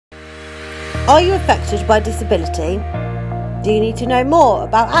Are you affected by disability? Do you need to know more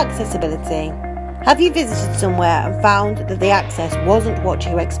about accessibility? Have you visited somewhere and found that the access wasn't what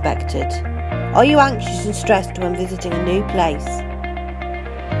you expected? Are you anxious and stressed when visiting a new place?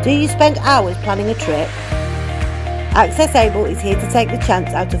 Do you spend hours planning a trip? AccessAble is here to take the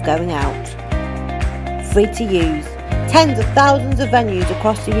chance out of going out. Free to use. Tens of thousands of venues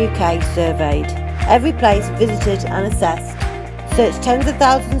across the UK surveyed. Every place visited and assessed. Search tens of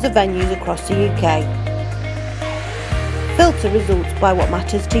thousands of venues across the UK. Filter results by what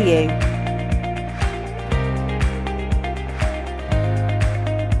matters to you.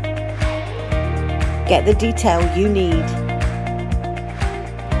 Get the detail you need.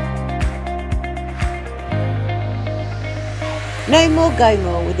 No more go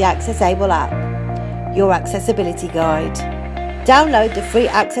more with the AccessAble app, your accessibility guide. Download the free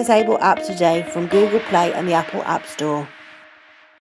AccessAble app today from Google Play and the Apple App Store.